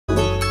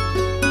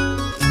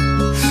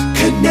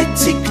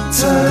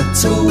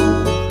turtle,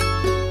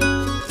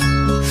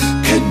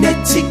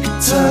 kinetic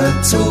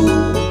turtle,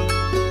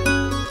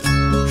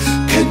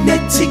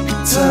 kinetic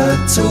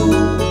turtle,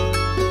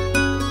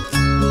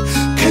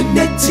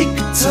 kinetic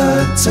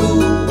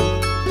turtle.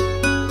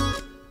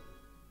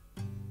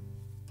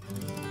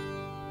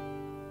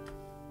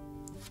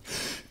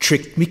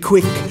 Tricked me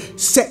quick,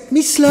 set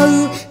me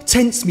slow,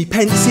 tense me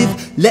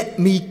pensive, let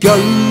me go.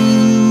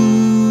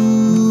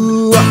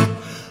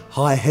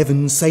 High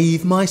heaven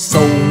save my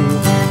soul.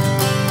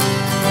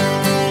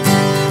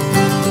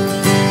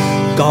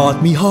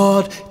 Guard me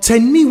hard,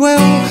 tend me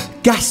well,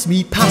 gas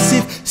me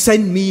passive,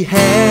 send me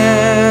hell.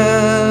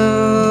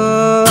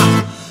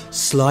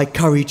 Sly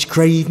courage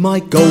crave my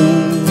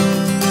goal.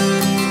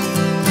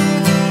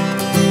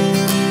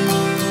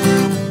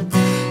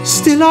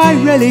 Still I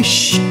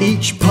relish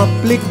each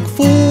public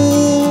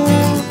fall,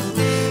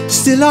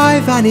 still I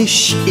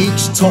vanish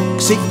each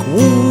toxic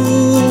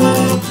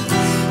war,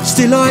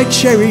 still I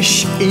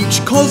cherish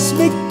each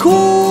cosmic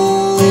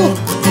call.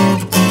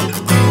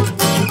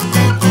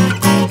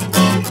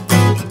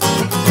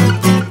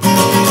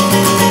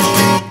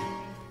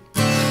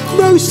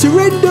 No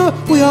surrender,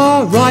 we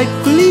are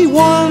rightfully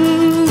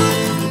won.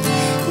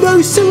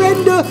 No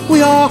surrender,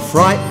 we are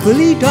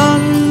frightfully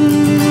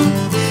done.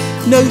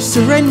 No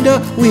surrender,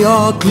 we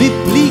are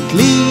glibly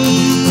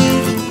glee,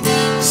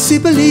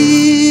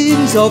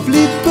 sibilants of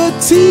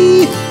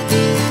liberty.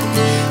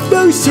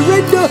 No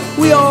surrender,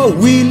 we are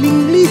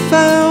willingly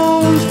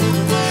found.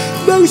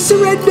 No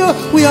surrender,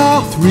 we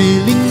are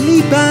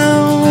thrillingly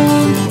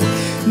bound.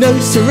 No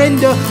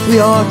surrender, we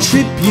are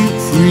tribute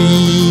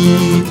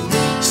free,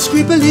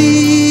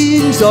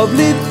 scribblings of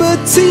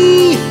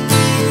liberty.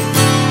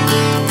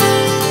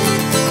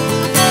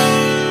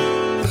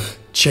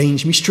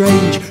 Change me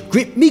strange,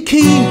 grip me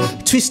keen,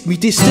 twist me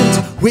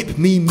distant, whip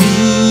me mean.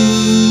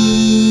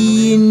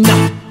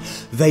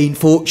 Vain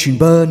fortune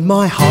burn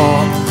my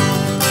heart.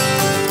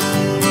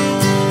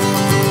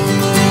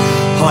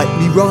 Hype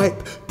me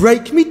ripe,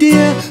 break me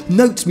dear,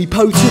 note me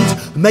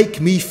potent,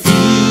 make me fear.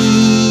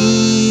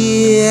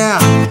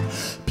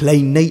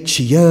 Plain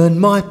nature yearn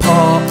my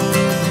part.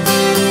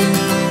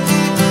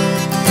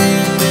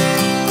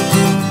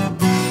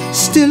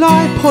 Still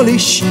I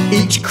polish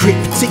each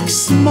cryptic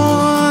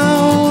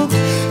smile,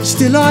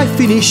 still I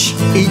finish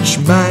each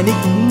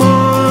manic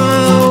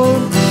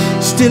mile,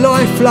 still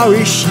I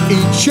flourish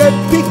each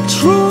epic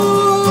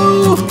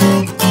trial.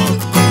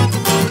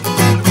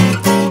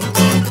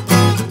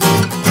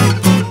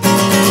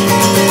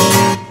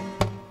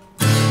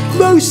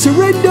 No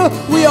surrender,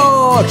 we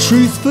are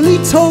truthfully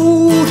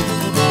told.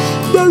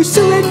 No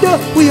surrender,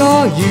 we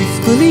are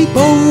youthfully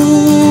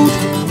bold.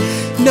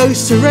 No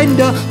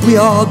surrender, we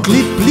are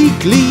glibly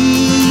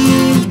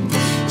glee,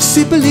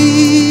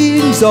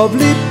 sibilants of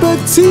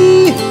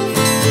liberty.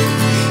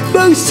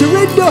 No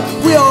surrender,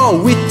 we are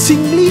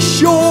wittingly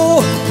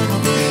sure.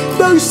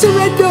 No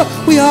surrender,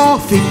 we are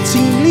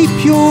fittingly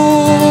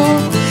pure.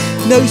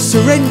 No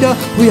surrender,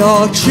 we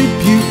are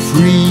tribute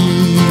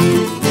free,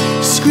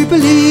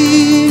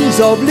 scribblings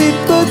of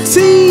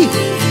liberty.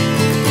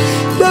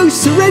 No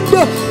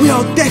surrender, we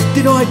are death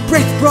denied,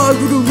 breath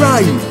bridled to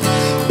rain.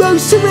 No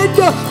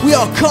surrender, we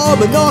are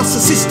calm and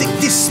narcissistic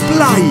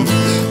display.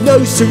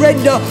 No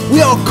surrender,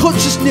 we are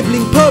conscious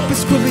nibbling,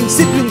 purpose scribbling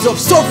siblings of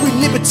sovereign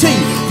liberty,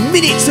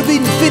 minutes of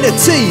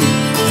infinity.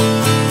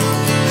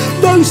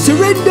 No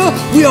surrender,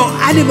 we are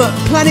animate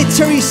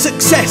planetary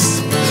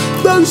success.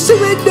 No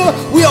surrender,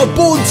 we are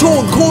born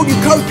torn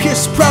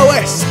cornucopious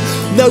prowess.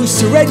 No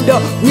surrender,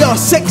 we are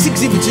sex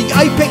exhibiting,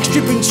 apex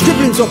dribbling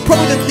scribblings of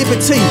prominent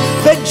liberty,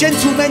 bent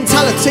gentle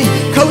mentality,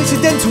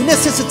 coincidental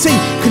necessity,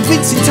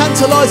 convincing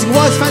tantalising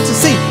wise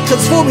fantasy,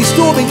 transforming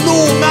storming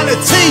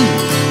normality.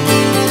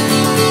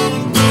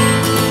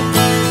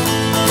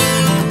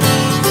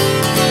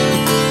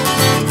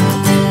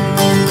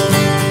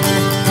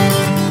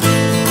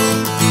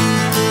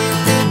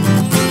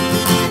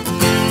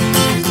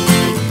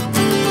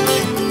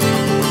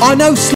 I know